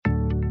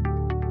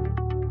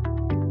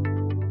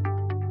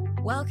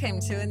Welcome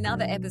to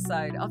another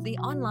episode of the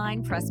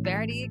Online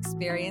Prosperity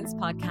Experience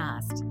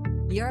podcast.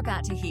 You're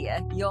about to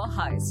hear your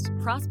host,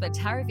 Prosper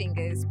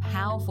Taravinga's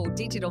powerful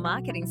digital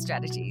marketing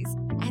strategies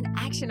and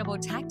actionable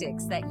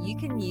tactics that you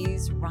can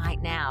use right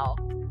now.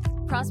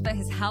 Prosper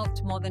has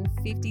helped more than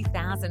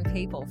 50,000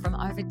 people from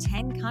over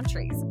 10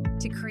 countries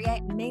to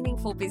create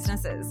meaningful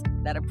businesses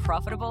that are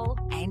profitable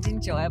and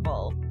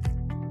enjoyable.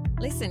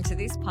 Listen to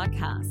this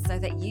podcast so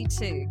that you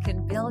too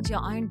can build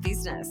your own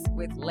business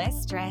with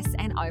less stress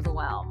and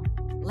overwhelm.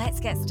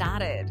 Let's get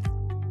started.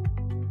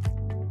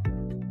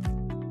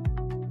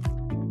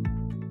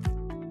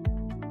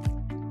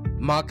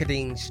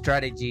 Marketing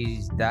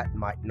strategies that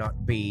might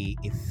not be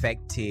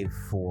effective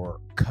for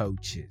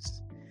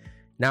coaches.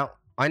 Now,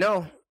 I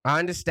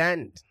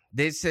understand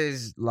this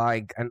is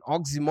like an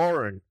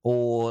oxymoron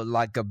or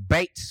like a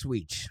bait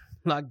switch,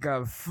 like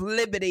a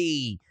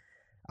flippity,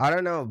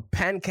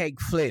 pancake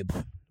flip.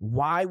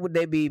 Why would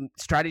there be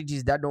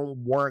strategies that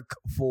don't work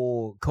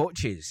for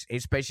coaches,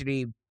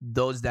 especially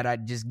those that are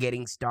just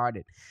getting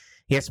started?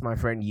 Yes, my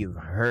friend, you've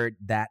heard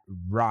that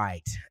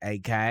right,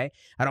 okay?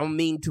 I don't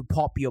mean to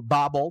pop your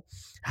bubble.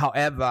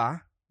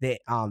 However, there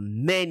are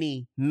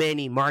many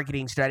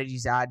marketing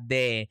strategies out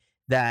there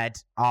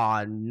that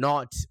are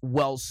not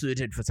well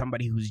suited for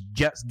somebody who's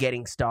just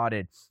getting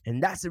started.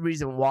 And that's the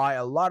reason why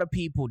a lot of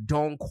people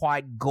don't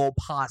quite go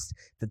past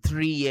the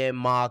 3-year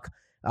mark,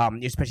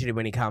 especially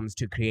when it comes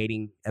to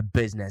creating a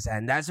business.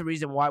 And that's the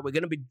reason why we're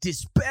going to be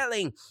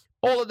dispelling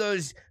all of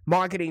those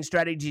marketing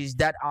strategies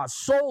that are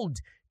sold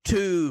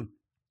to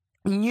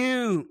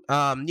new,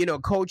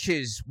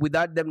 coaches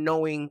without them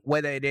knowing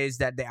whether it is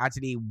that they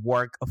actually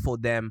work for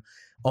them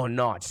or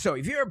not. So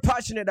if you're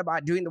passionate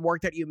about doing the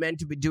work that you're meant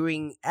to be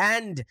doing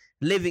and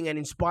living an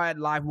inspired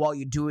life while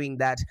you're doing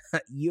that,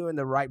 you're in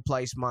the right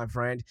place, my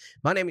friend.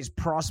 My name is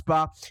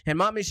Prosper, and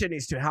my mission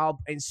is to help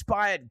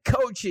inspired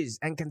coaches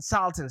and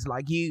consultants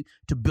like you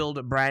to build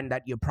a brand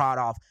that you're proud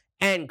of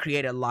and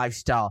create a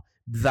lifestyle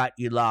that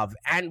you love.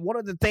 And one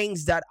of the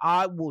things that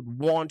I would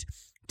want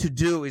to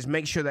do is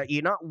make sure that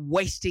you're not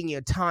wasting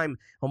your time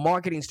on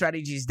marketing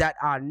strategies that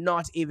are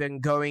not even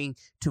going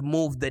to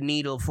move the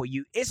needle for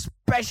you,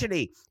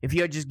 especially if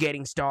you're just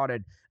getting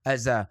started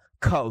as a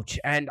coach.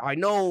 And I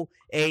know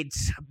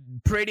it's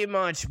pretty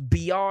much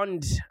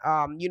beyond,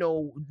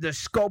 the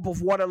scope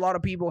of what a lot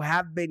of people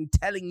have been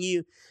telling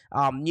you,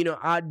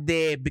 out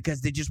there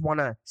because they just want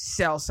to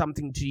sell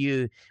something to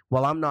you.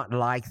 Well, I'm not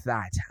like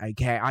that,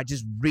 okay? I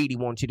just really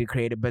want you to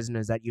create a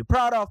business that you're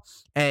proud of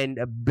and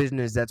a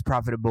business that's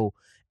profitable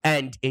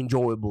and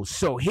enjoyable.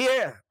 So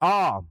here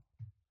are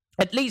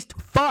at least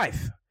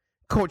 5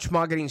 coach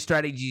marketing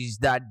strategies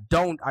that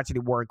don't actually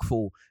work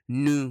for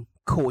new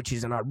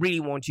coaches, and I really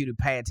want you to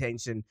pay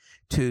attention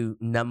to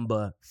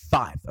number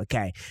 5,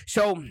 okay?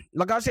 So,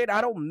 like I said,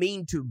 I don't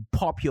mean to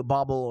pop your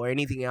bubble or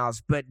anything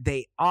else, but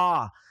they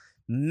are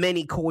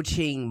many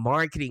coaching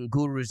marketing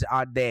gurus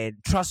out there.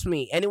 Trust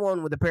me,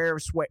 anyone with a pair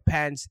of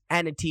sweatpants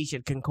and a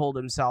t-shirt can call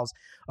themselves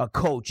a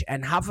coach,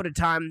 and half of the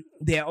time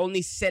they're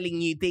only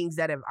selling you things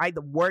that have either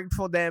worked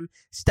for them,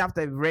 stuff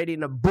they've read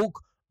in a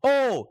book,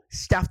 or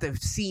stuff they've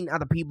seen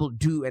other people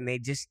do and they're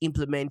just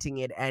implementing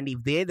it. And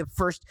if they're the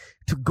first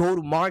to go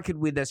to market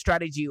with a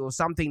strategy or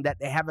something that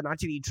they haven't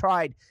actually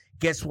tried,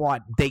 guess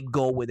what? They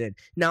go with it.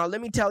 Now,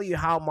 let me tell you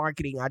how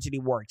marketing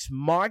actually works.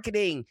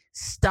 Marketing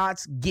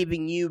starts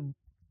giving you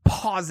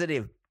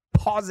positive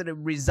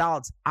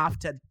results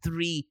after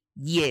 3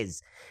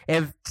 years.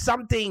 If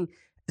something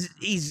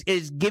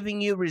is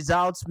giving you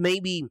results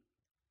maybe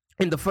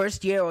in the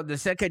first year or the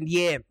second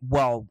year,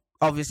 well,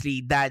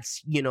 obviously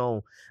that's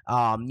what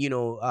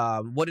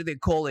do they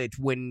call it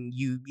when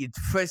it's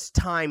first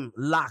time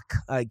luck,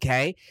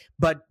 okay?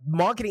 But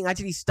marketing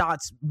actually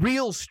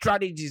real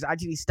strategies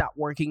actually start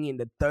working in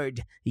the 3rd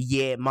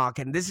year mark,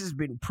 and this has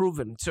been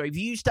proven. So if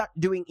you start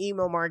doing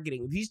email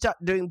marketing, if you start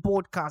doing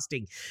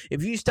podcasting,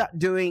 if you start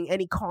doing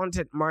any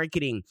content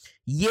marketing,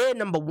 year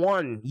number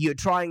 1 you're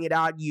trying it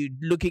out, you're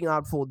looking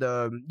out for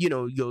the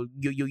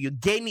you're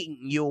gaining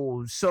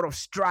your sort of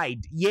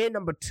stride. Year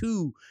number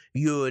 2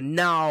 you're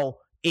now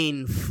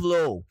in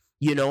flow,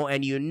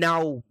 and you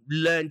now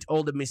learned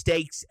all the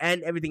mistakes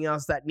and everything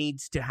else that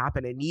needs to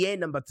happen. And year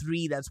number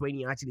 3, that's when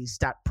you actually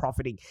start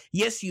profiting.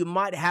 Yes, you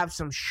might have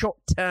some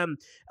short-term,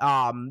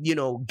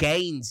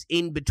 gains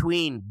in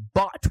between,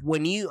 but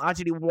when you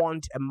actually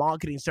want a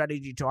marketing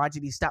strategy to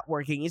actually start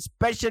working,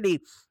 especially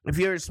if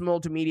you're a small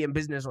to medium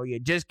business or you're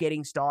just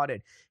getting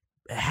started,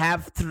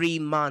 have 3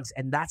 months,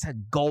 and that's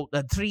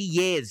 3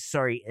 years,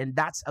 and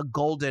that's a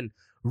golden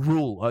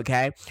rule,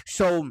 okay?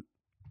 So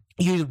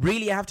you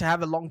really have to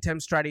have a long-term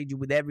strategy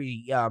with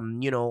every,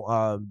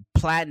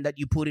 plan that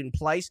you put in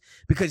place,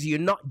 because you're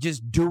not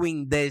just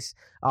doing this,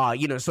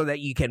 so that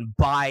you can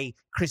buy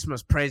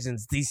Christmas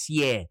presents this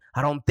year.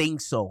 I don't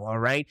think so, all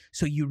right?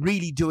 So you're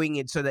really doing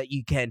it so that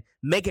you can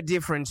make a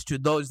difference to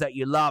those that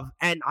you love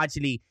and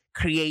actually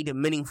create a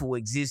meaningful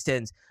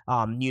existence,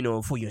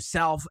 for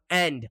yourself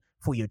and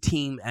for your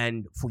team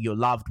and for your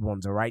loved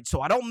ones, all right?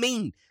 So I don't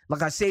mean,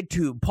 like I said,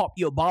 to pop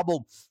your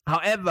bubble.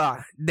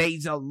 However,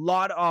 there's a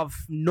lot of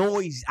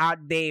noise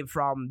out there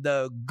from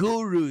the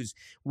gurus,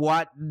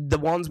 the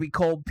ones we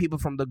call people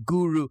from the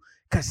guru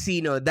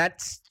casino.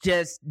 That's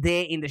just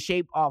there in the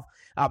shape of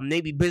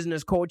maybe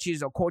business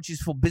coaches, or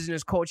coaches for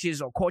business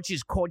coaches, or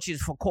coaches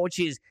for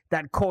coaches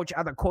that coach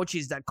other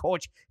coaches that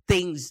coach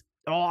things.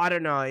 Oh, I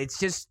don't know. It's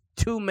just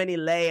too many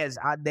layers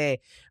out there,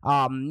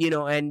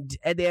 and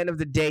at the end of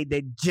the day,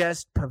 they're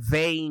just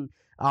purveying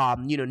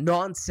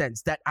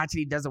nonsense that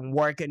actually doesn't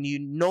work. And you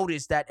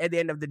notice that at the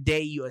end of the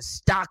day, you are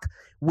stuck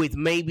with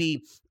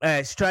maybe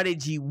a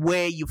strategy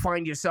where you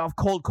find yourself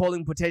cold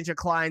calling potential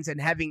clients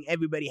and having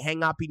everybody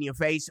hang up in your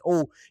face,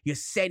 or you're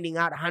sending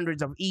out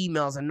hundreds of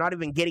emails and not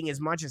even getting as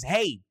much as,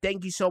 hey,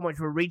 thank you so much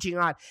for reaching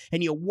out,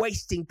 and you're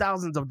wasting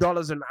thousands of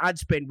dollars on ad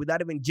spend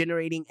without even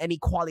generating any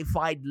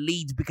qualified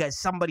leads because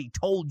somebody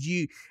told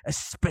you a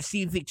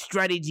specific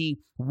strategy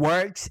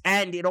works,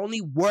 and it only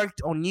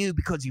worked on you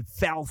because you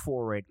fell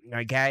for it,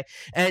 okay?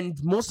 And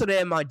most of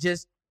them are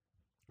just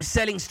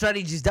selling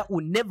strategies that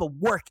will never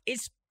work,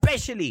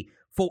 especially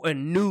for a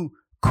new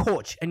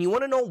coach. And you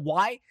want to know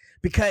why?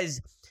 Because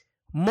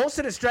most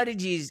of the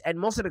strategies and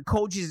most of the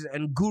coaches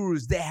and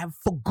gurus, they have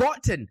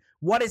forgotten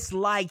what it's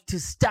like to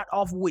start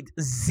off with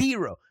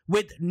zero,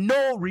 with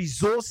no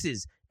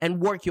resources, and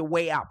work your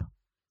way up.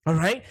 All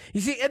right.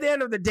 You see, at the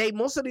end of the day,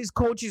 most of these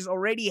coaches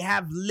already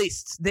have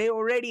lists. They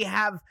already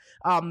have,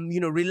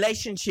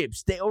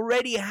 relationships. They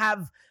already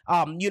have,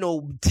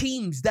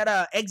 teams that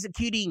are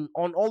executing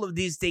on all of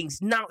these things.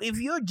 Now, if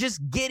you're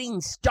just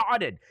getting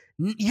started,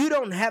 you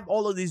don't have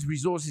all of these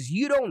resources.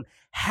 You don't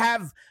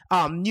have,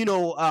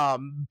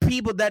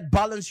 people that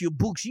balance your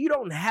books. You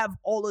don't have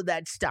all of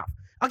that stuff.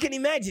 I can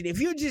imagine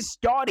if you're just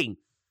starting.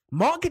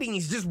 Marketing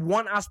is just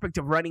one aspect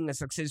of running a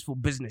successful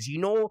business.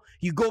 You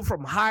go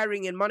from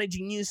hiring and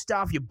managing new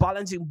staff, you're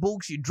balancing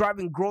books, you're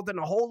driving growth, and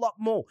a whole lot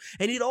more.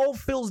 And it all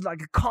feels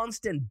like a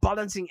constant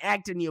balancing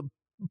act, and you're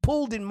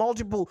pulled in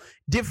multiple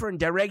different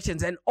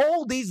directions. And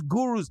all these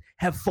gurus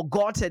have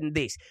forgotten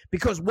this,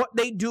 because what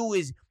they do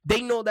is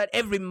they know that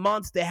every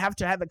month they have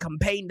to have a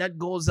campaign that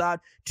goes out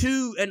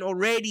to an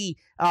already,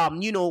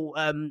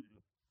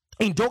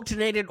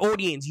 indoctrinated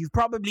audience. You've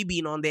probably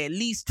been on their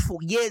list for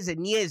years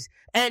and years,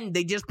 and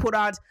they just put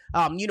out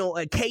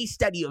a case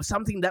study of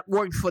something that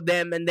worked for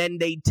them, and then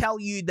they tell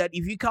you that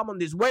if you come on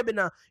this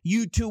webinar,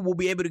 you too will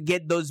be able to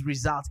get those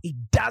results. It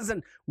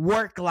doesn't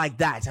work like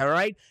that. All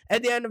right,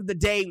 at the end of the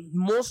day,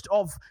 most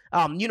of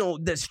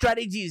the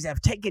strategies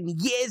have taken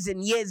years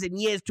and years and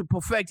years to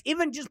perfect.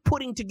 Even just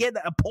putting together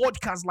a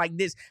podcast like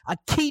this, I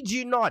kid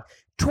you not,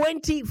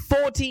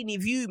 2014,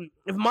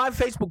 if my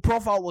Facebook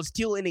profile was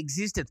still in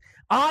existence,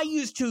 I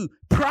used to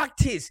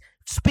practice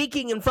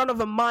speaking in front of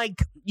a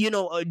mic,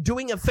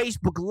 doing a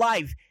Facebook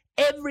Live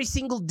every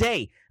single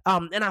day.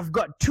 And I've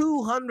got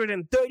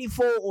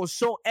 234 or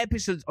so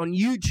episodes on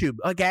YouTube,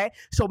 okay?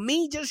 So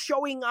me just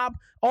showing up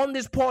on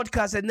this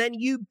podcast and then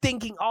you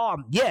thinking, oh,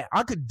 yeah,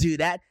 I could do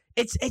that.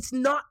 It's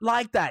not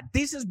like that.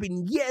 This has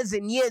been years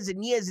and years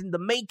and years in the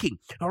making,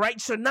 all right?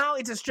 So now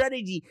it's a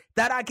strategy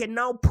that I can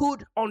now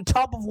put on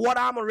top of what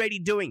I'm already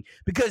doing.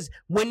 Because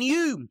when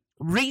you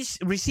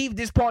receive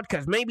this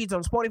podcast, maybe it's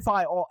on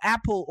Spotify or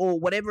Apple or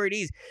whatever it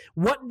is,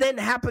 what then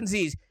happens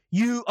is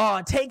you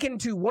are taken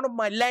to one of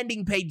my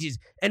landing pages,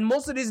 and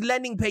most of these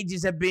landing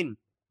pages have been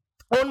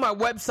on my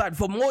website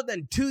for more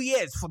than 2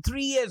 years, for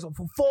 3 years, or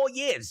for 4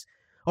 years.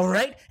 All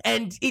right.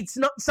 And it's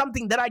not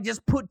something that I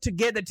just put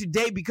together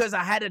today because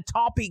I had a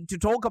topic to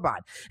talk about.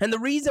 And the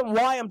reason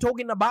why I'm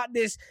talking about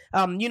this,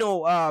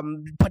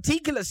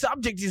 particular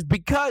subject is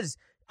because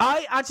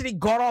I actually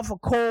got off a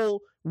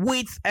call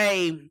with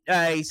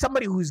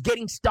somebody who's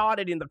getting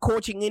started in the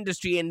coaching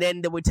industry. And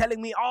then they were telling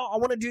me, oh, I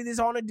want to do this.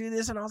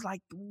 And I was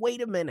like,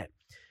 wait a minute.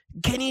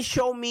 Can you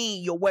show me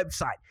your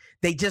website?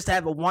 They just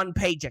have a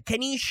one-pager.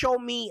 Can you show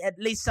me at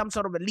least some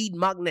sort of a lead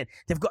magnet?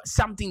 They've got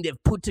something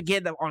they've put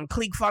together on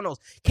ClickFunnels.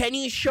 Can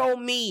you show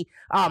me,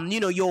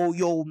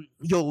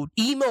 your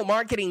email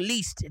marketing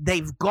list?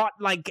 They've got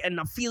like an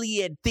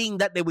affiliate thing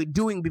that they were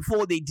doing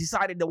before they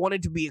decided they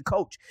wanted to be a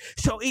coach.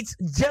 So it's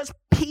just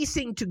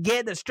piecing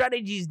together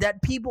strategies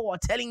that people are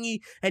telling you,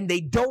 and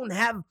they don't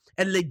have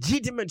a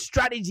legitimate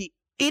strategy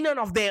in and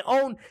of their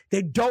own.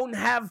 They don't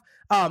have,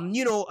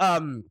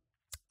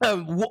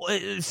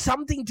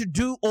 something to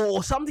do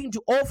or something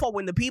to offer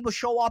when the people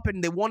show up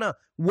and they want to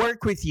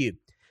work with you.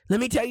 Let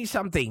me tell you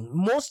something.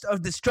 Most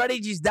of the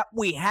strategies that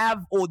we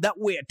have, or that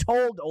we're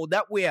told, or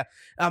that we're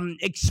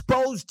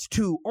exposed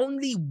to,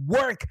 only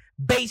work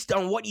based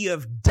on what you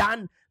have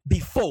done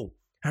before.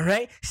 All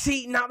right.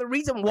 See, now the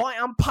reason why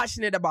I'm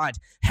passionate about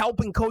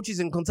helping coaches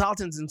and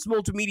consultants and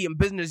small to medium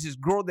businesses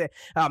grow their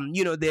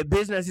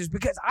businesses,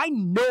 because I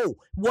know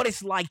what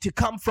it's like to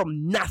come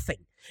from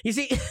nothing. You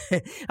see,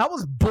 I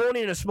was born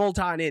in a small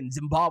town in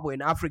Zimbabwe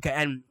in Africa,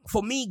 and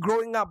for me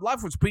growing up,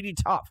 life was pretty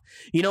tough.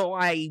 We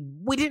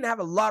didn't have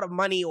a lot of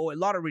money or a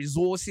lot of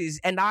resources,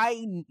 and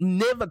I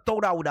never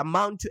thought I would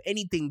amount to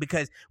anything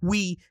because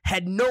we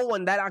had no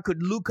one that I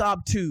could look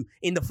up to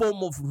in the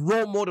form of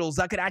role models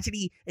that could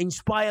actually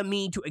inspire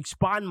me to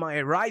expand my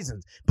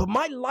horizons. But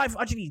my life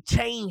actually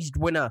changed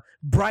when a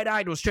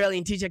bright-eyed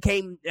Australian teacher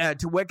came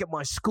to work at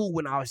my school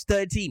when I was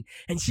 13,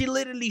 and she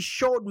literally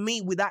showed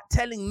me without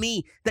telling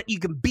me that you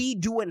can be,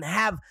 do, and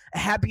have a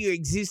happier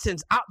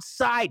existence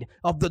outside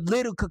of the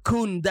little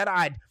cocoon that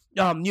I'd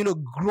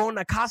grown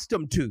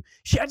accustomed to.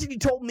 She actually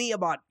told me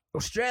about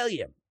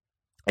Australia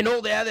and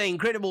all the other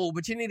incredible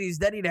opportunities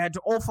that it had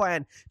to offer,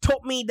 and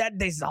taught me that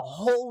there's a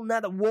whole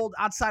nother world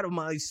outside of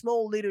my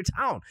small little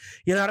town.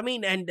 You know what I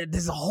mean? And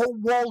there's a whole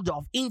world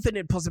of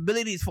infinite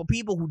possibilities for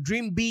people who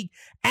dream big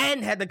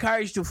and had the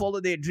courage to follow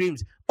their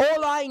dreams.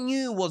 All I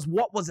knew was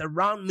what was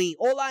around me.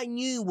 All I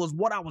knew was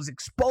what I was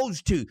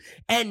exposed to.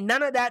 And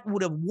none of that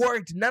would have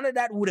worked. None of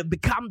that would have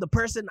become the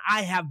person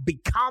I have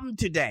become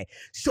today.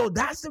 So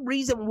that's the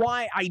reason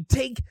why I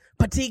take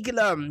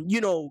particular,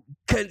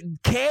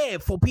 care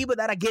for people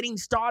that are getting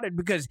started,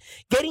 because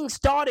getting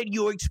started,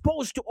 you're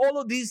exposed to all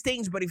of these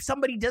things. But if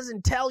somebody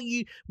doesn't tell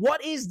you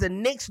what is the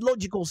next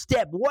logical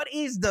step, what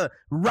is the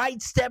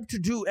right step to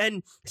do,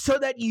 and so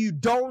that you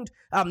don't,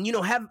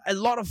 have a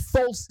lot of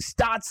false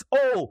starts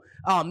or,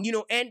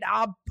 end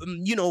up,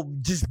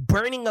 just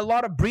burning a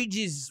lot of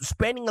bridges,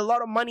 spending a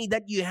lot of money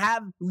that you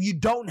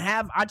don't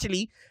have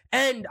actually,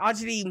 and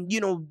actually,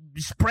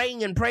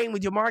 spraying and praying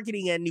with your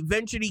marketing and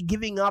eventually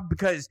giving up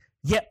because,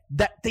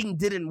 that thing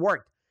didn't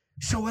work.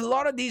 So a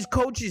lot of these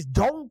coaches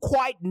don't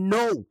quite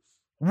know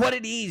what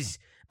it is,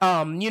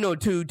 to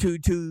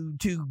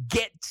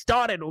get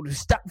started or to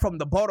start from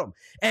the bottom.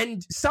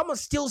 And some are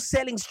still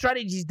selling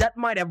strategies that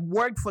might have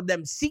worked for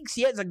them 6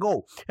 years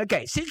ago.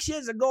 Okay, 6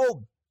 years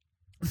ago,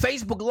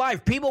 Facebook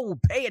Live, people will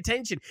pay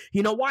attention.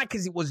 You know why?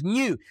 Because it was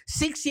new.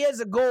 6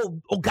 years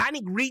ago,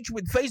 organic reach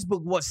with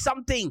Facebook was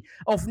something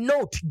of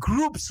note.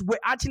 Groups were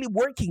actually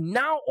working.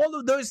 Now, all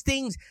of those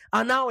things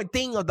are now a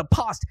thing of the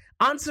past.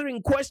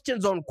 Answering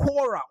questions on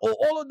Quora or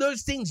all of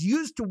those things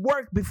used to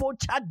work before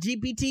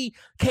ChatGPT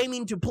came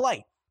into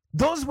play.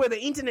 Those were the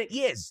internet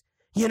years.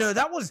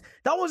 That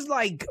was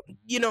like,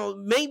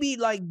 maybe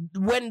like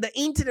when the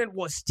internet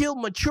was still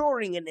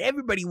maturing and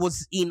everybody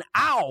was in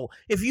awe.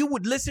 If you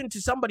would listen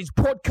to somebody's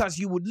podcast,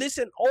 you would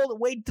listen all the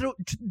way through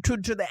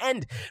to the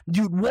end.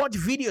 You'd watch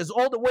videos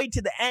all the way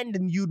to the end,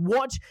 and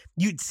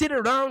you'd sit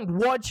around,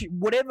 watch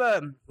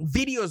whatever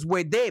videos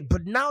were there.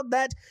 But now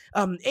that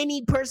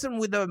any person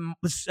with a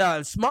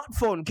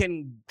smartphone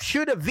can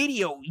shoot a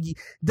video,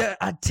 the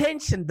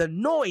attention, the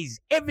noise,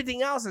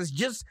 everything else has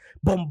just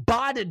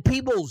bombarded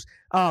people's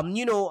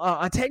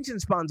attention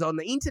spans on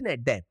the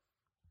internet then.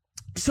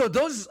 So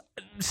those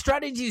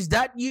strategies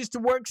that used to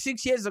work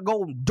 6 years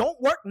ago don't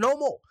work no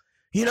more.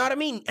 You know what I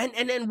mean?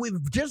 And then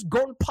we've just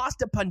gone past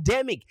the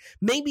pandemic.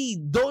 Maybe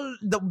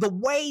the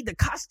way the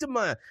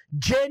customer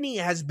journey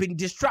has been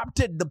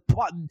disrupted.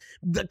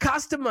 The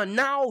customer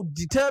now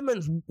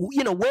determines,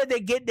 where they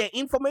get their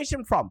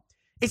information from.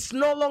 It's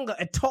no longer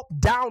a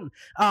top-down,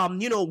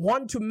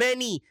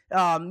 one-to-many,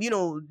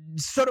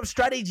 sort of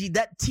strategy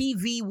that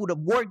TV would have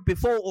worked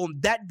before, or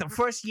that the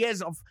first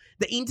years of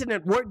the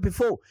internet worked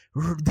before.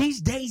 These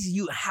days,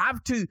 you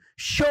have to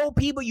show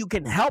people you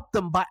can help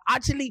them by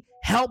actually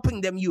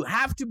helping them. You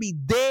have to be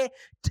there.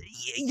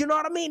 You know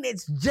what I mean?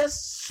 It's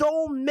just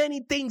so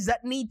many things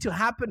that need to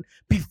happen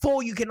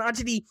before you can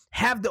actually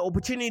have the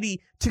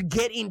opportunity to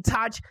get in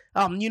touch,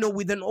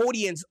 with an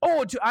audience,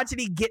 or to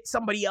actually get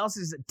somebody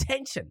else's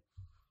attention.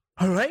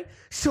 All right.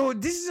 So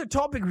this is a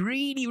topic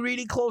really,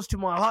 really close to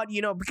my heart,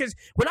 because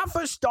when I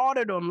first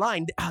started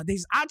online,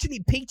 there's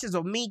actually pictures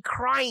of me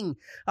crying,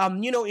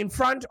 in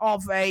front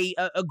of a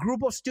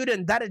group of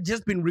students that had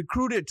just been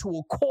recruited to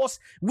a course,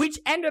 which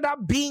ended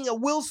up being a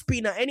wheel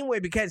spinner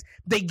anyway, because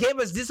they gave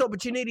us this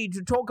opportunity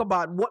to talk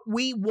about what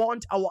we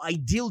want our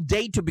ideal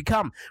day to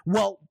become.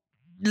 Well,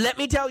 let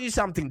me tell you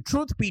something.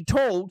 Truth be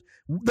told,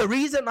 the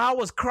reason I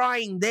was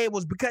crying there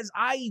was because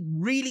I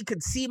really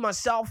could see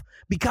myself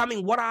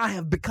becoming what I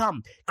have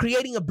become,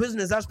 creating a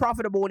business that's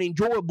profitable and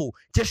enjoyable,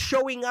 just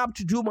showing up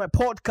to do my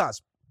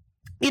podcast.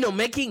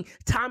 Making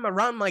time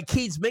around my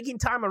kids, making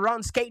time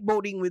around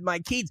skateboarding with my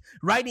kids,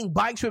 riding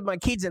bikes with my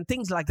kids and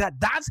things like that.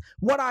 That's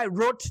what I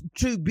wrote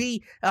to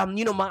be,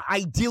 my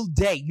ideal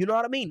day. You know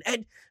what I mean?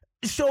 And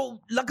so,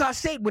 like I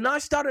said, when I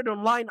started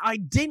online, I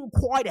didn't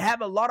quite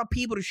have a lot of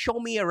people to show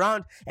me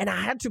around, and I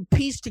had to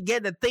piece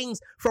together things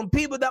from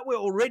people that were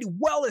already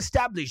well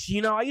established.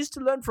 I used to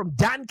learn from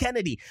Dan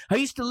Kennedy. I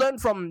used to learn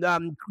from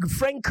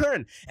Frank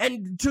Kern,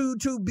 and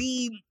to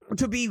be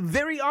to be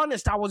very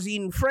honest, I was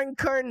in Frank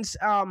Kern's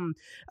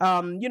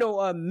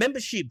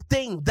membership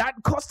thing that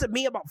costed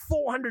me about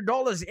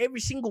 $400 every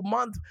single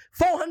month.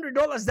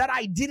 $400 that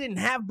I didn't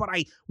have, but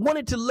I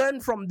wanted to learn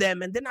from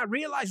them. And then I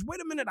realized,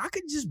 wait a minute, I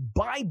could just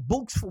buy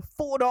books for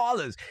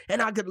 $4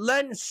 and I could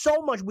learn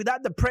so much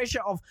without the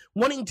pressure of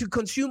wanting to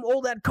consume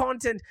all that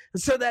content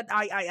so that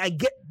I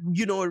get,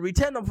 a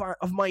return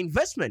of my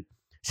investment.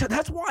 So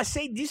that's why I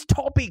say this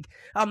topic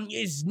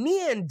is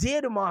near and dear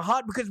to my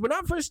heart, because when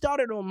I first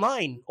started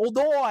online,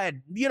 although I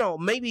had,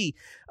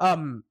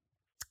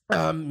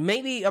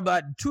 maybe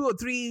about 2 or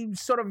 3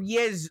 sort of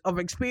years of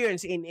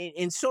experience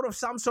in sort of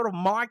some sort of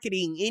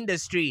marketing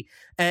industry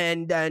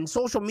and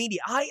social media,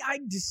 I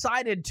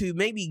decided to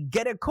maybe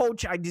get a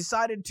coach. I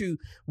decided to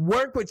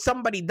work with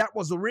somebody that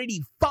was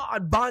already far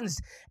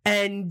advanced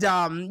and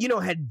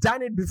had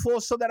done it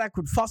before, so that I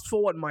could fast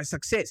forward my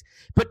success.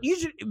 But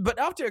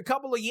after a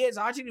couple of years,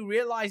 I actually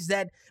realized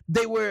that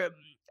they were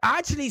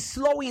actually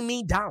slowing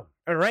me down.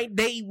 All right.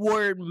 They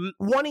were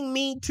wanting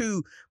me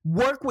to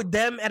work with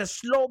them at a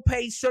slow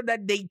pace so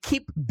that they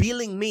keep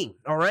billing me.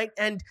 All right.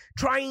 And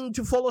trying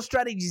to follow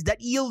strategies that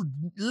yield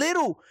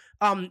little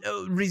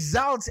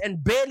results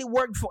and barely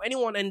worked for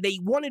anyone. And they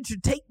wanted to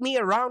take me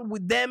around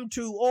with them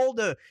to all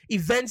the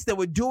events they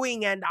were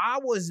doing. And I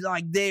was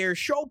like their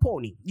show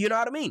pony. You know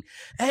what I mean?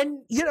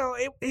 And,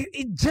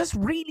 it just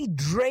really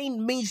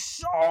drained me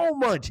so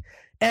much.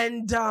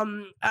 And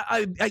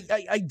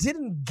I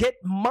didn't get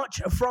much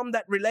from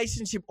that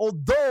relationship,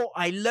 although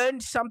I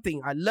learned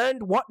something. I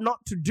learned what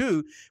not to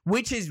do,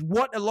 which is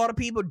what a lot of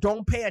people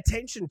don't pay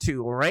attention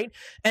to, all right?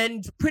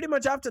 And pretty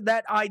much after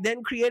that, I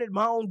then created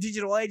my own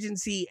digital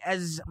agency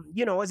as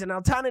an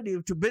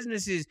alternative to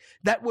businesses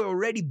that were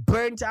already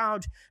burnt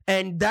out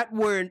and that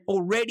were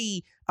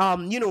already,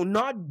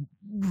 not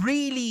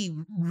really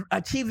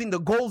achieving the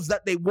goals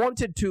that they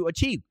wanted to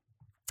achieve.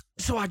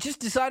 So I just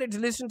decided to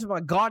listen to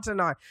my gut,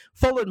 and I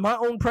followed my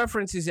own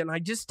preferences, and I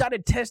just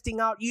started testing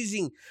out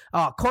using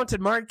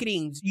content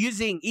marketing,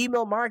 using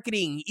email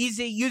marketing,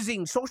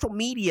 using social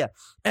media,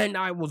 and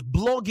I was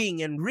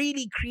blogging and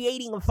really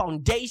creating a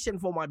foundation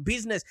for my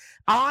business.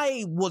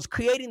 I was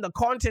creating the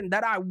content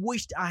that I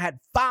wished I had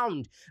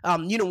found,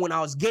 when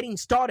I was getting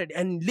started,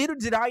 and little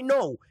did I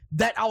know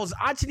that I was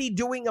actually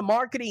doing a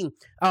marketing,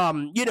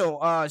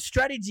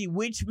 strategy,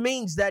 which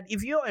means that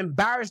if you're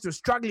embarrassed or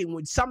struggling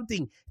with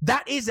something,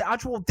 that is the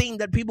actual thing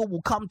that people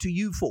will come to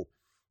you for.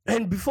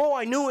 And before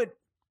I knew it,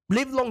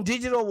 Live Long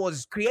Digital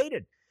was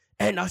created.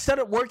 And I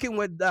started working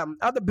with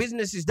other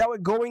businesses that were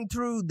going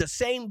through the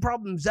same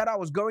problems that I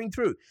was going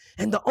through.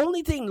 And the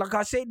only thing, like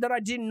I said, that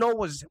I didn't know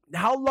was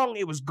how long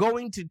it was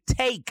going to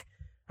take,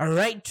 all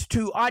right,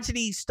 to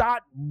actually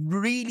start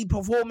really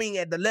performing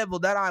at the level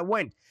that I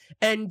went.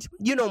 And,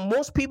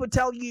 most people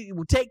tell you it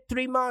will take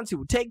 3 months, it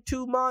will take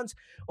 2 months,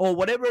 or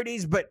whatever it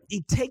is, but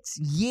it takes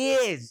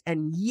years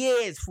and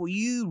years for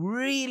you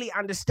really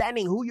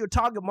understanding who your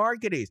target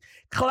market is,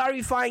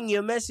 clarifying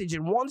your message.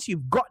 And once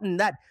you've gotten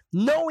that,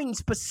 knowing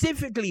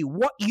specifically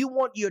what you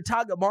want your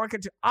target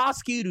market to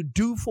ask you to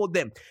do for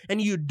them.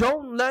 And you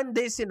don't learn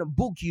this in a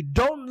book. You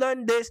don't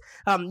learn this,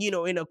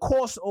 in a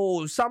course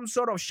or some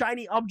sort of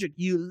shiny object.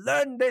 You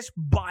learn this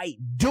by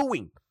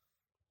doing.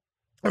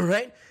 All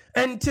right.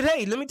 And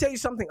today, let me tell you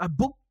something. I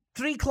book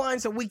 3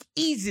 clients a week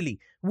easily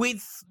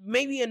with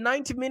maybe a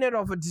 90-minute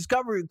of a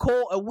discovery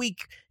call a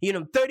week,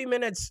 30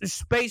 minutes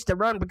spaced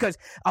around, because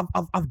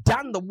I've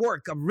done the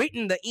work. I've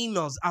written the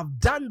emails. I've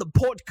done the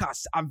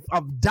podcasts.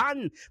 I've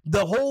done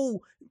the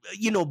whole,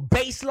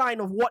 baseline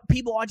of what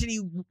people actually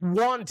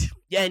want,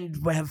 and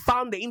have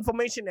found the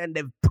information, and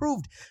they've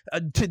proved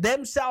to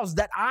themselves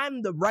that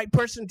I'm the right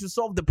person to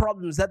solve the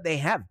problems that they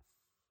have.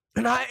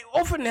 And I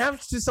often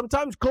have to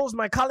sometimes close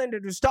my calendar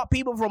to stop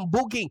people from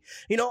booking.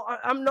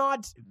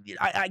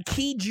 I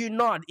kid you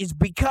not. It's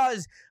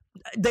because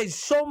there's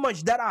so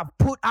much that I've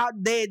put out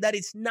there that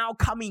it's now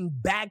coming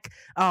back,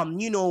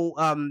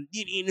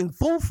 in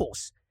full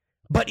force.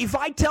 But if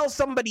I tell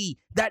somebody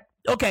that,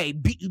 okay,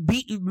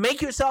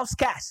 make yourself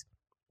scarce.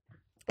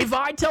 If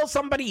I tell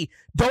somebody,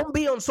 don't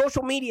be on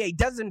social media, it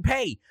doesn't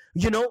pay,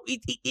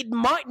 it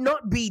might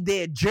not be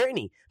their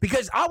journey,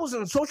 because I was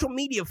on social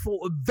media for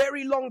a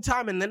very long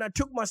time, and then I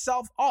took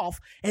myself off,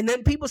 and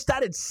then people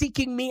started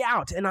seeking me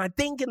out. And I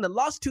think in the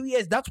last 2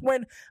 years, that's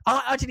when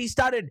I actually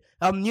started,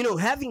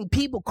 having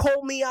people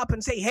call me up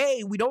and say,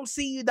 hey, we don't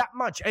see you that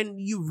much. And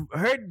you've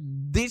heard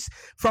this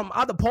from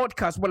other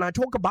podcasts when I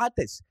talk about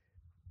this.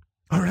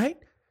 All right.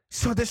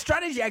 So the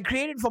strategy I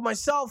created for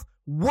myself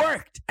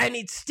worked, and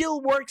it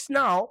still works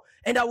now.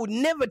 And I would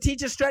never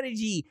teach a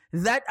strategy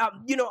that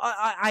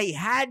I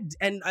had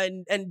and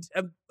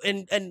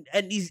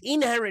is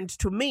inherent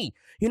to me.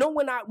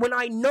 When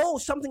I know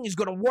something is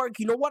going to work,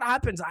 what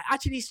happens? I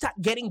actually start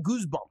getting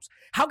goosebumps.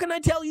 How can I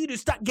tell you to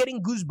start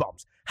getting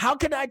goosebumps? How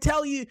can I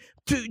tell you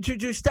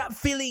to start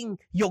feeling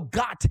your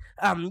gut,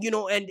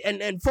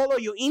 and follow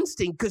your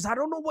instinct? Because I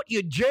don't know what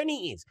your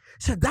journey is.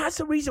 So that's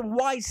the reason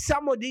why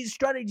some of these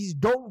strategies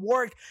don't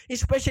work,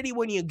 especially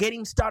when you're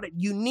getting started.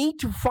 You need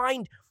to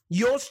find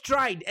your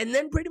stride. And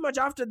then pretty much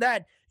after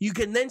that, you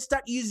can then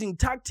start using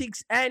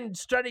tactics and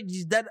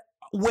strategies that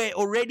were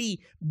already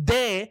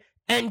there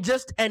and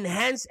just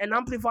enhance and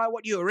amplify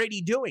what you're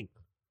already doing.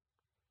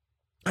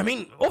 I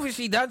mean,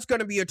 obviously, that's going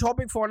to be a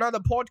topic for another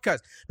podcast,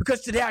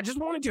 because today I just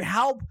wanted to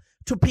help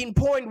to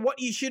pinpoint what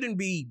you shouldn't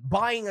be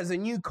buying as a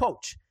new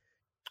coach.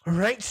 All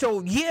right.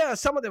 So here are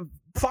some of the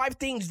 5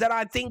 things that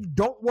I think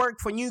don't work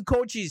for new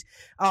coaches,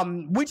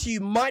 which you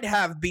might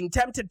have been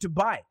tempted to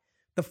buy.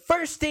 The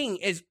first thing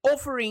is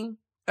offering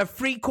a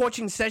free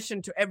coaching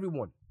session to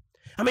everyone.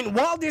 I mean,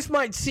 while this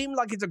might seem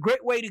like it's a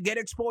great way to get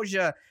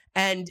exposure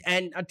and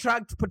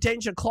attract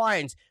potential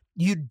clients,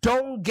 you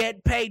don't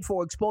get paid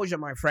for exposure,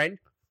 my friend.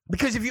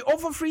 Because if you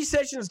offer free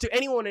sessions to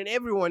anyone and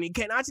everyone, it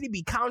can actually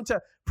be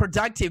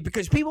counterproductive,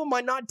 because people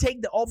might not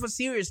take the offer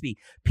seriously.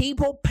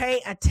 People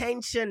pay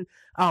attention,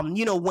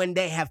 when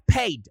they have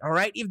paid, all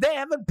right? If they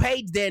haven't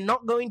paid, they're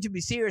not going to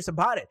be serious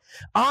about it.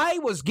 I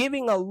was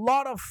giving a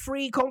lot of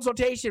free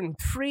consultation,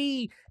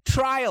 free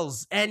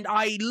trials, and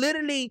I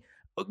literally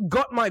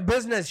got my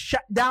business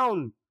shut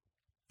down,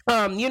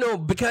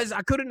 because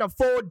I couldn't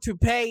afford to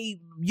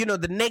pay,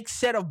 the next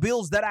set of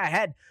bills that I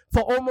had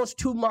for almost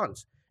 2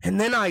 months. And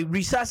then I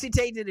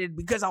resuscitated it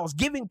because I was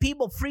giving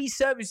people free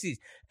services,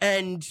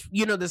 and,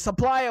 the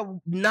supplier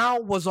now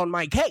was on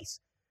my case.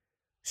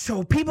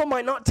 So people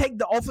might not take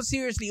the offer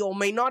seriously, or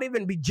may not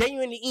even be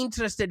genuinely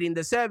interested in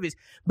the service,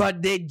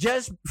 but they're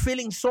just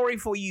feeling sorry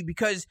for you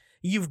because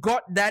you've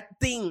got that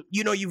thing,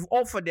 you've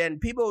offered, and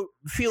people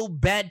feel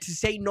bad to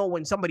say no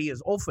when somebody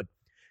has offered.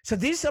 So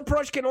this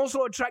approach can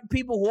also attract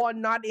people who are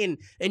not in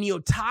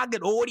your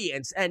target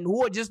audience and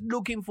who are just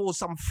looking for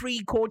some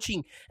free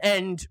coaching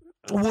and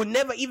will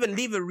never even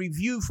leave a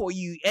review for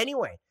you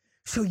anyway.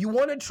 So you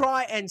want to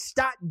try and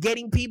start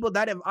getting people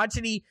that have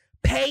actually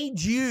paid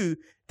you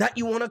that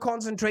you want to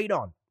concentrate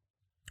on.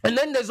 And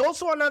then there's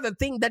also another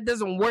thing that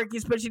doesn't work,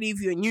 especially if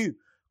you're new.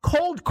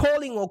 Cold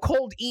calling or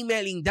cold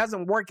emailing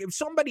doesn't work. If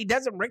somebody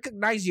doesn't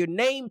recognize your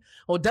name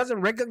or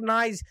doesn't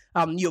recognize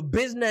your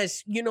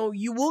business,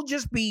 you will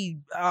just be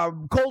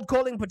cold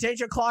calling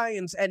potential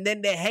clients, and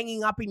then they're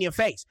hanging up in your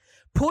face.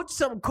 Put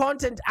some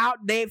content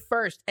out there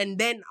first, and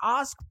then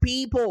ask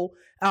people,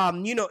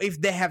 if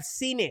they have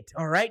seen it.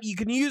 All right. You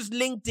can use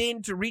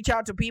LinkedIn to reach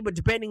out to people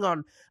depending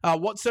on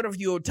what sort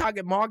of your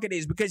target market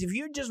is. Because if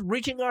you're just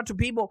reaching out to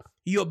people,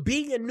 you're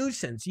being a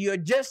nuisance. You're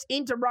just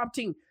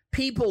interrupting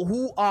people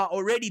who are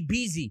already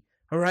busy.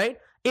 All right.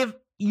 If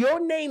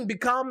your name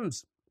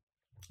becomes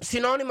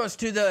synonymous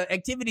to the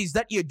activities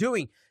that you're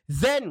doing,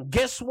 then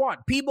guess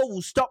what? People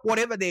will stop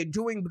whatever they're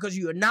doing because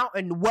you are now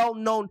a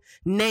well-known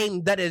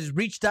name that has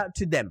reached out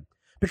to them.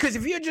 Because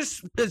if you're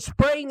just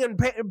spraying and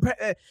praying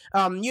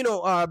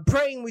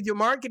with your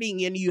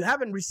marketing and you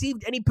haven't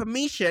received any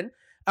permission,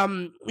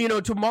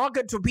 to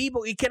market to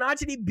people, it can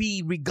actually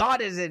be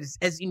regarded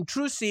as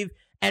intrusive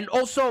and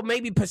also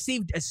maybe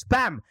perceived as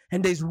spam.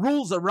 And there's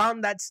rules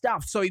around that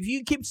stuff. So if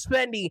you keep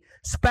spending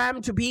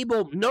spam to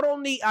people, not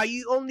only are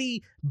you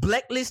only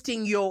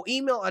blacklisting your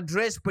email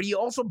address, but you're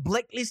also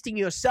blacklisting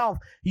yourself.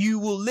 You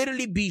will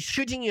literally be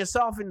shooting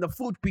yourself in the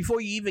foot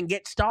before you even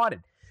get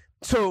started.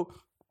 So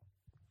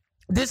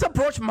this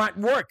approach might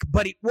work,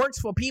 but it works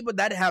for people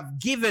that have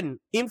given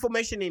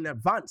information in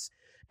advance.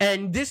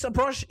 And this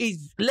approach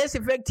is less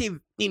effective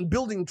in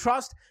building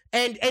trust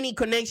and any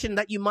connection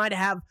that you might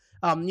have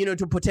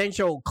to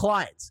potential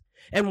clients.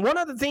 And one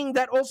other thing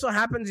that also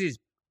happens is,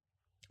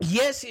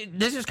 yes,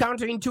 this is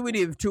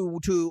counterintuitive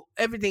to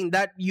everything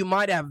that you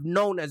might have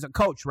known as a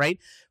coach, right?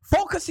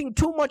 Focusing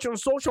too much on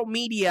social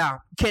media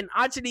can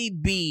actually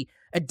be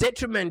a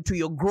detriment to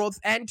your growth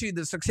and to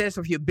the success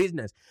of your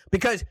business,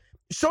 because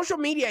social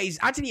media is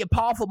actually a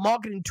powerful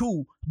marketing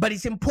tool, but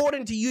it's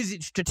important to use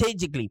it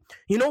strategically.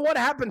 You know what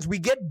happens? We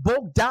get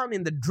bogged down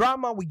in the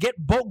drama. We get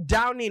bogged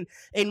down in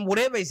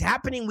whatever is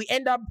happening. We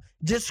end up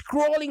just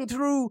scrolling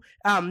through,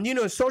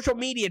 social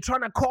media,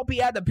 trying to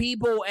copy other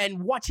people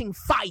and watching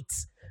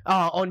fights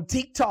on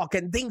TikTok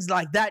and things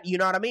like that. You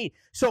know what I mean?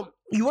 So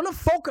you want to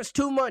focus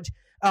too much.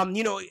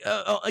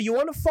 You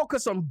want to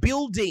focus on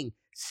building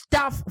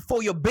stuff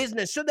for your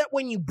business so that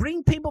when you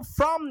bring people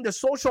from the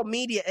social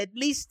media, at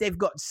least they've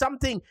got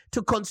something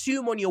to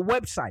consume on your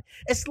website.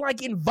 It's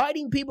like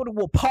inviting people to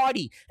a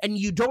party and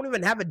you don't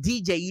even have a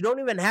DJ. You don't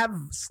even have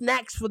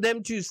snacks for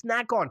them to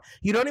snack on.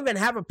 You don't even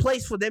have a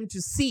place for them to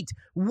sit.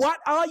 What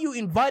are you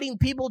inviting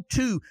people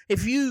to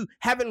if you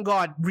haven't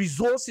got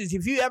resources,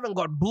 if you haven't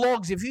got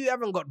blogs, if you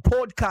haven't got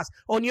podcasts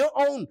on your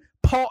own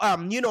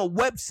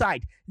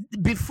website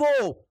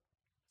before,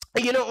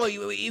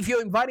 if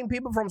you're inviting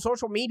people from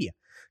social media?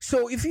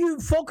 So if you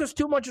focus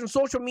too much on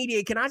social media,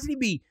 it can actually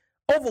be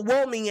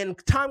overwhelming and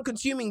time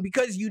consuming,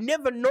 because you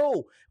never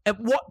know at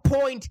what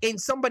point in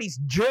somebody's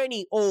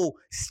journey or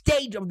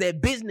stage of their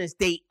business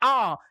they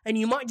are, and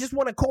you might just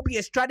want to copy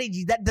a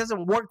strategy that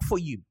doesn't work for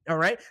you. All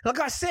right. Like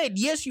I said,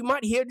 yes, you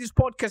might hear this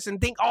podcast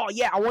and think, oh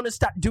yeah, I want to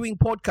start doing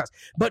podcasts.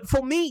 But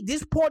for me,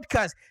 this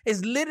podcast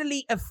is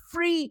literally a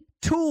free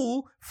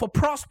tool for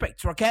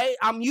prospects. Okay.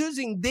 I'm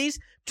using this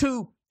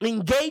to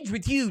engage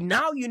with you.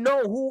 Now you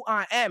know who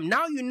I am.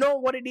 Now you know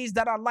what it is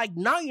that I like.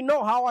 Now you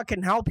know how I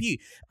can help you.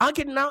 I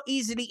can now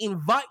easily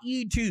invite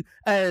you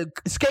to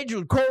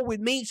schedule a call with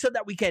me so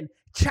that we can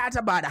chat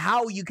about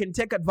how you can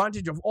take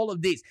advantage of all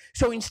of this.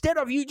 So instead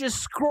of you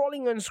just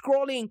scrolling and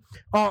scrolling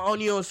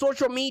on your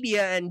social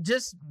media and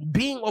just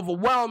being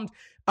overwhelmed,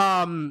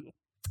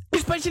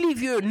 especially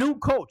if you're a new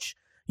coach,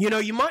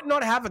 you might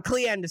not have a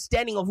clear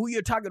understanding of who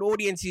your target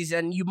audience is,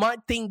 and you might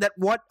think that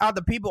what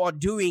other people are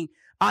doing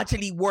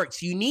actually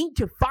works. You need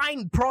to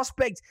find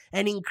prospects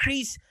and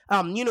increase,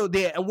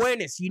 their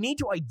awareness. You need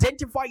to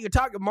identify your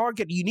target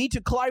market. You need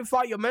to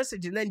clarify your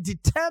message and then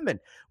determine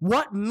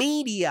what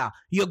media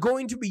you're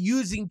going to be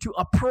using to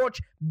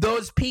approach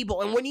those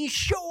people. And when you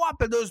show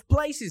up at those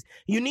places,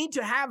 you need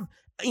to have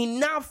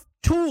enough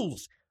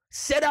tools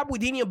set up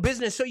within your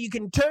business so you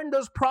can turn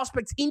those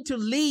prospects into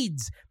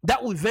leads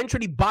that will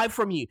eventually buy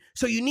from you.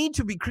 So you need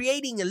to be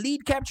creating a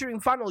lead capturing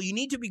funnel. You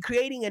need to be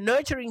creating a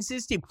nurturing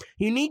system.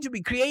 You need to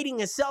be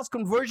creating a sales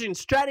conversion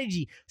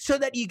strategy so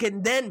that you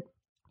can then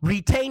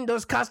retain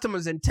those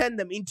customers and turn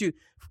them into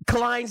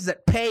clients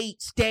that pay,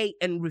 stay,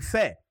 and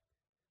refer.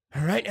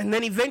 All right. And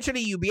then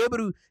eventually you'll be able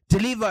to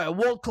deliver a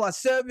world-class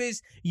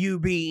service. You'll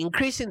be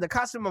increasing the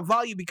customer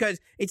value because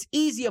it's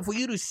easier for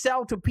you to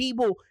sell to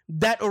people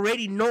that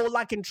already know,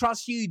 like, and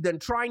trust you than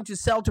trying to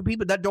sell to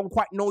people that don't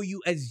quite know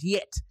you as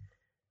yet.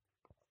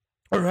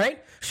 All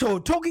right. So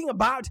talking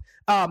about,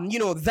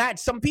 that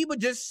some people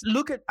just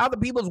look at other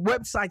people's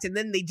websites and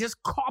then they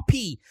just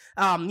copy,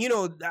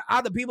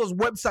 other people's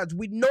websites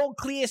with no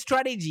clear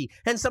strategy.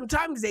 And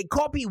sometimes they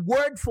copy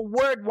word for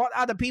word what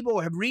other people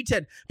have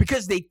written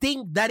because they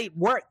think that it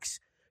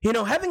works.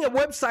 Having a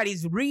website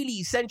is really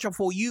essential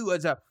for you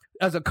as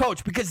a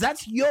coach because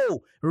that's your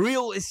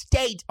real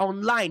estate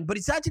online. But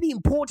it's actually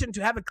important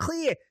to have a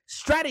clear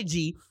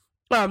strategy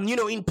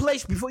in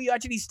place before you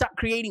actually start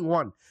creating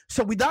one.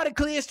 So without a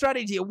clear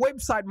strategy, a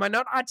website might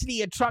not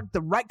actually attract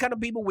the right kind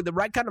of people with the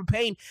right kind of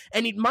pain,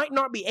 and it might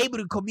not be able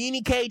to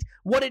communicate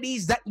what it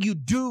is that you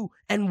do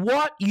and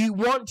what you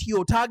want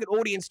your target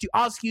audience to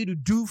ask you to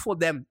do for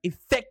them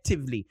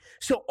effectively.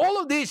 So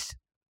all of this,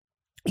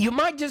 you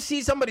might just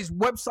see somebody's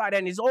website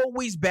and it's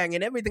always bang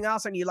and everything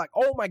else, and you're like,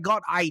 oh my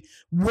God, I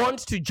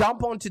want to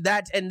jump onto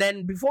that. And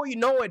then before you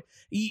know it,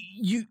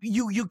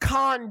 you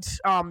can't,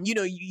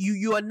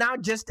 you are now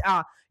just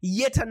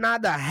yet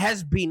another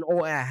has-been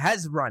or a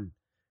has-run.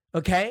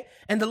 Okay.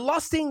 And the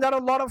last thing that a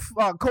lot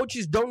of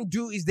coaches don't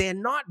do is they're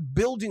not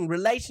building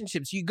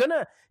relationships. You're going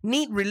to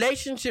need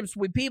relationships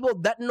with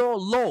people that know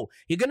law.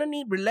 You're going to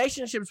need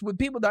relationships with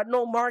people that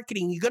know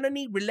marketing. You're going to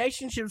need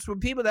relationships with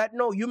people that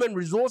know human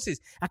resources,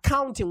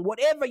 accounting,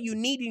 whatever you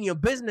need in your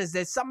business.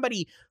 There's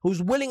somebody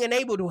who's willing and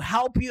able to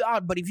help you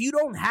out. But if you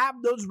don't have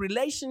those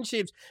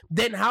relationships,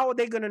 then how are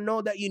they going to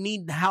know that you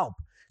need help?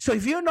 So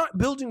if you're not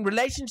building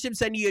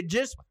relationships and you're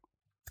just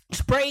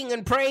spraying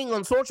and praying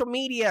on social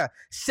media,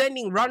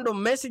 sending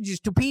random messages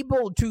to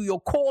people, to your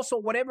course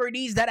or whatever it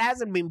is that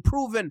hasn't been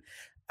proven,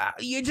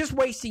 you're just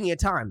wasting your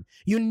time.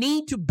 You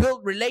need to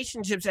build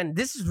relationships, and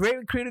this is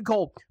very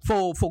critical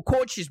for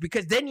coaches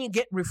because then you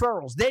get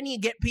referrals. Then you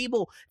get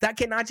people that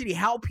can actually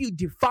help you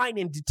define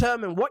and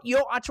determine what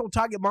your actual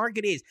target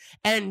market is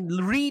and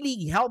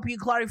really help you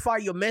clarify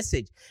your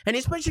message. And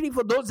especially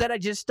for those that are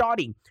just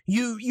starting,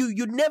 you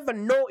never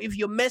know if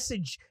your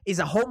message is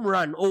a home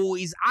run or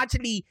is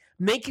actually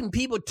making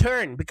people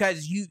turn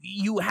because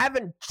you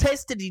haven't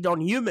tested it on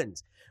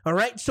humans. All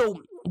right.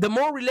 So the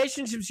more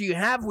relationships you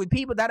have with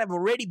people that have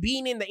already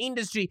been in the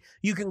industry,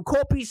 you can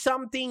copy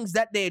some things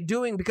that they're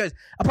doing because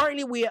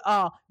apparently we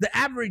are the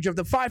average of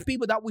the 5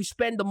 people that we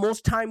spend the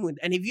most time with.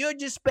 And if you're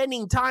just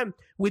spending time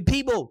with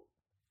people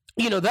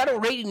that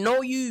already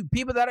know you,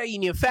 people that are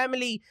in your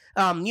family,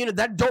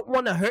 that don't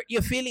want to hurt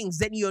your feelings,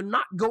 then you're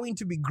not going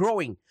to be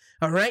growing.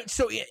 All right.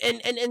 So,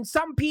 and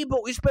some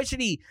people,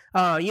 especially,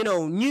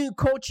 new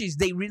coaches,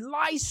 they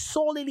rely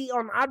solely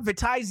on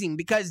advertising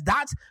because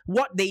that's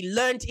what they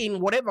learned in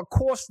whatever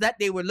course that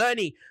they were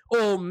learning,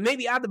 or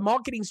maybe other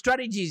marketing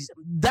strategies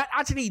that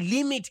actually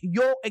limit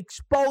your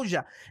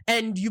exposure.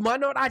 And you might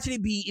not actually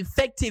be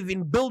effective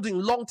in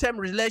building long-term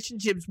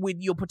relationships with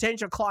your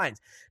potential clients.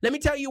 Let me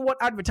tell you what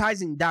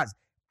advertising does.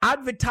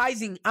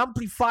 Advertising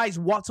amplifies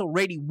what's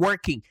already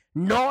working,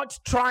 not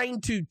trying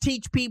to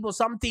teach people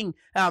something,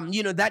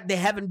 that they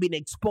haven't been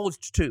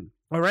exposed to.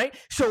 All right.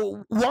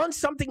 So once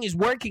something is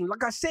working,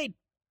 like I said,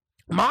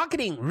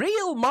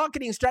 real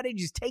marketing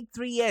strategies take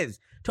 3 years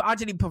to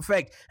actually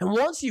perfect. And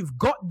once you've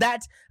got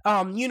that,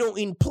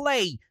 in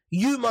play,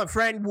 you, my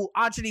friend, will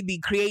actually be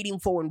creating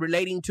for and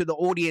relating to the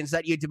audience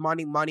that you're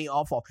demanding money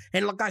off of.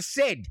 And like I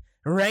said,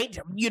 right,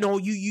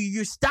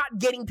 you start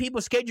getting people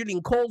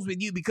scheduling calls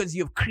with you because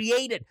you've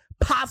created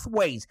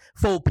pathways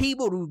for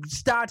people to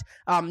start,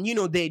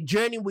 their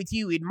journey with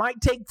you. It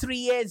might take 3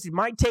 years, it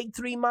might take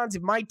 3 months,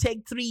 it might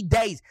take 3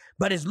 days,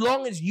 but as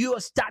long as you are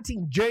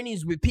starting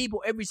journeys with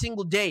people every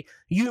single day,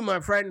 you, my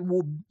friend,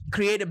 will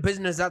create a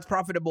business that's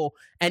profitable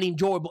and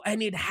enjoyable.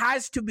 And it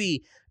has to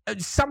be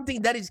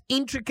something that is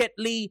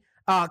intricately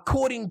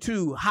according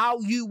to how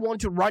you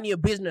want to run your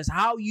business,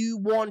 how you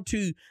want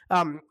to,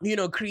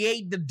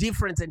 create the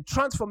difference and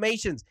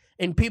transformations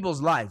in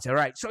people's lives. All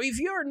right. So if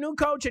you're a new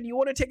coach and you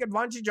want to take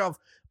advantage of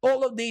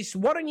all of this,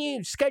 why don't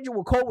you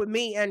schedule a call with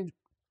me, and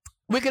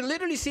we can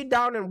literally sit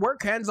down and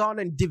work hands-on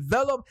and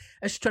develop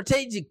a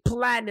strategic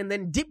plan, and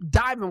then deep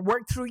dive and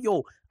work through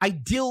your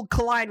ideal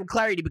client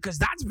clarity, because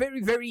that's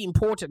very, very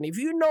important. If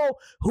you know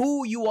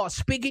who you are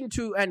speaking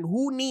to and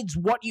who needs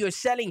what you're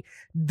selling,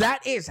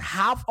 that is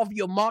half of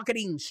your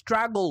marketing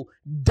struggle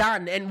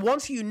done. And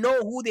once you know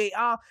who they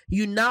are,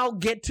 you now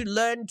get to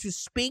learn to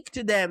speak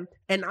to them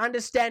and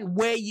understand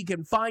where you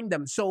can find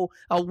them. So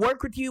I'll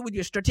work with you with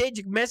your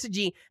strategic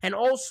messaging, and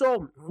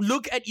also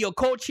look at your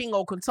coaching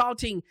or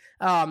consulting,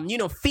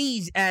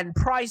 fees and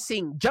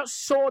pricing,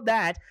 just so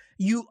that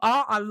you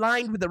are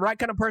aligned with the right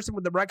kind of person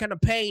with the right kind of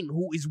pain,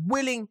 who is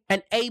willing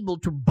and able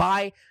to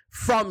buy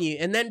from you.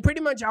 And then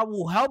pretty much I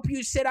will help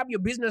you set up your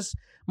business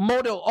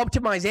model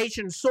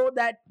optimization so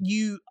that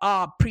you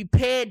are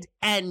prepared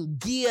and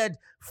geared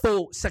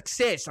for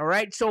success. All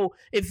right. So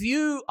if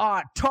you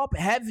are top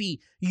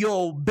heavy,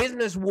 your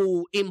business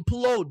will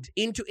implode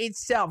into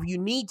itself. You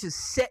need to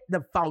set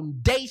the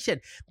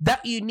foundation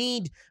that you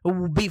need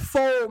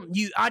before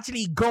you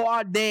actually go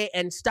out there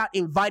and start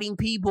inviting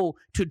people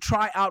to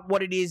try out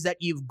what it is that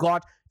you've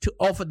got to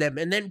offer them.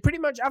 And then pretty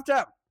much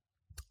after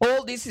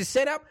all this is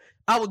set up,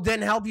 I will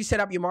then help you set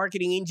up your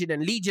marketing engine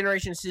and lead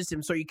generation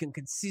system so you can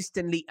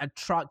consistently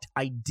attract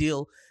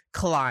ideal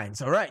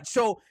clients. All right.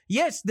 So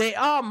yes, there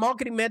are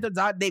marketing methods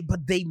out there,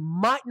 but they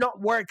might not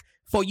work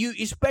for you,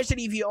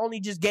 especially if you're only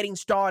just getting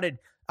started,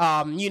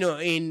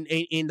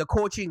 in the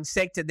coaching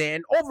sector there.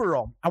 And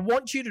overall, I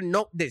want you to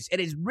note this. It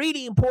is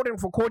really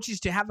important for coaches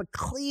to have a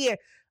clear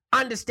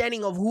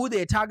understanding of who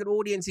their target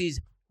audience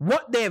is,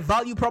 what their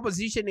value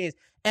proposition is,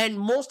 and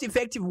most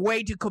effective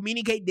way to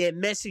communicate their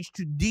message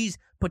to these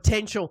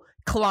potential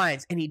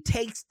clients. And it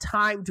takes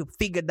time to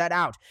figure that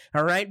out.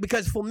 All right.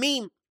 Because for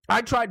me,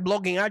 I tried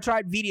blogging, I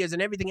tried videos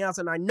and everything else,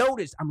 and I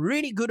noticed I'm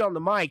really good on the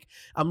mic.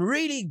 I'm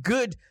really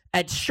good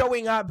at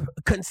showing up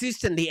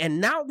consistently.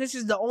 And now this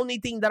is the only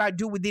thing that I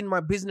do within my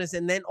business.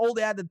 And then all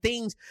the other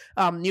things,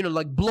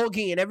 like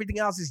blogging and everything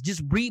else is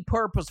just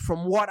repurposed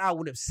from what I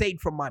would have said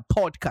from my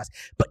podcast.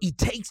 But it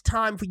takes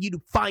time for you to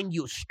find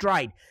your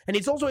stride. And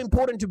it's also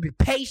important to be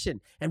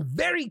patient and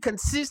very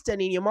consistent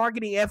in your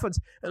marketing efforts,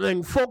 and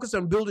then focus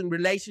on building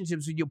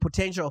relationships with your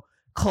potential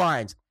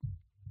clients.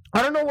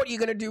 I don't know what you're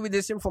going to do with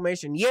this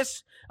information.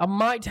 Yes, I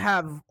might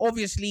have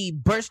obviously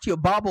burst your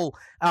bubble,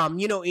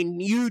 in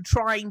you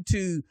trying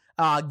to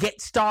get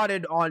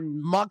started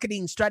on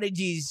marketing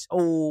strategies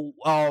or,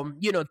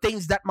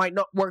 things that might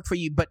not work for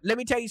you. But let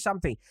me tell you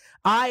something.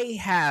 I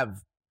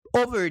have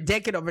over a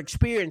decade of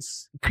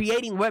experience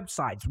creating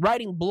websites,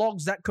 writing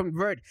blogs that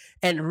convert,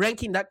 and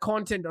ranking that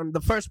content on the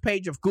first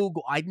page of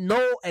Google. I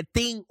know a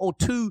thing or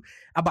two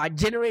about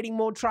generating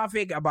more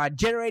traffic, about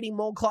generating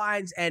more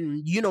clients,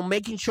 and,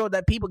 making sure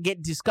that people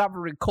get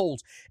discovery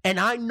calls. And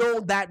I know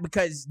that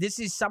because this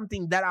is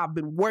something that I've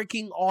been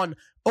working on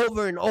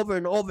over and over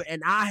and over,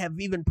 and I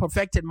have even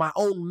perfected my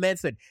own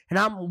method, and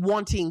I'm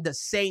wanting the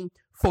same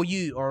for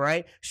you. All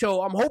right.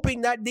 So I'm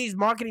hoping that these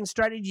marketing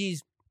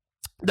strategies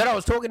that I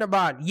was talking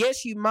about,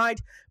 yes, you might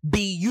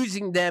be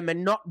using them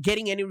and not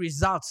getting any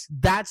results.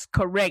 That's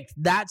correct.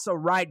 That's all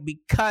right,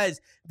 because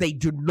they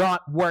do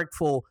not work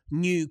for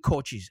new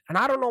coaches. And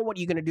I don't know what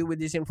you're going to do with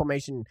this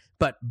information,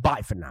 but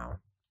bye for now.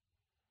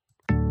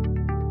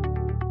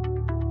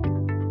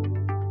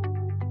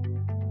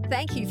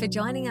 Thank you for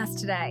joining us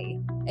today.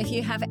 If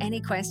you have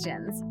any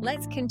questions,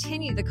 let's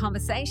continue the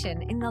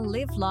conversation in the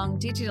Live Long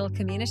Digital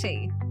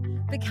community.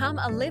 Become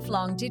a Live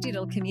Long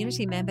Digital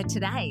community member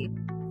today.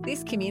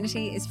 This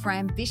community is for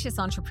ambitious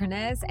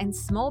entrepreneurs and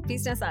small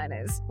business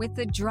owners with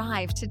the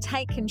drive to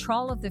take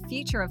control of the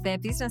future of their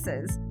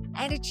businesses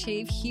and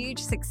achieve huge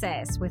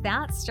success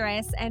without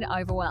stress and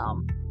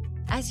overwhelm.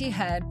 As you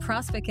heard,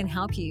 Prosper can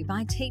help you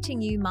by teaching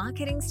you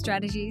marketing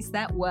strategies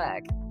that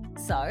work.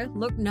 So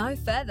look no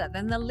further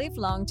than the Live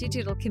Long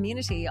Digital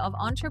community of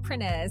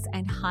entrepreneurs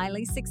and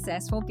highly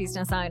successful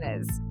business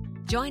owners.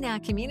 Join our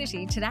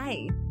community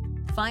today.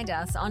 Find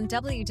us on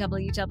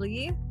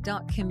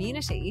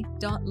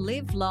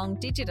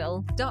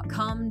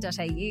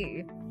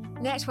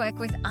www.community.livelongdigital.com.au. Network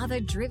with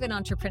other driven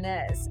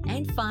entrepreneurs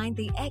and find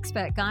the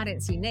expert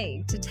guidance you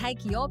need to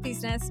take your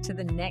business to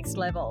the next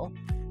level.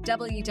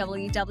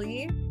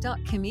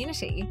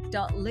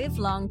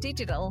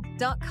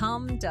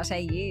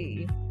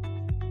 www.community.livelongdigital.com.au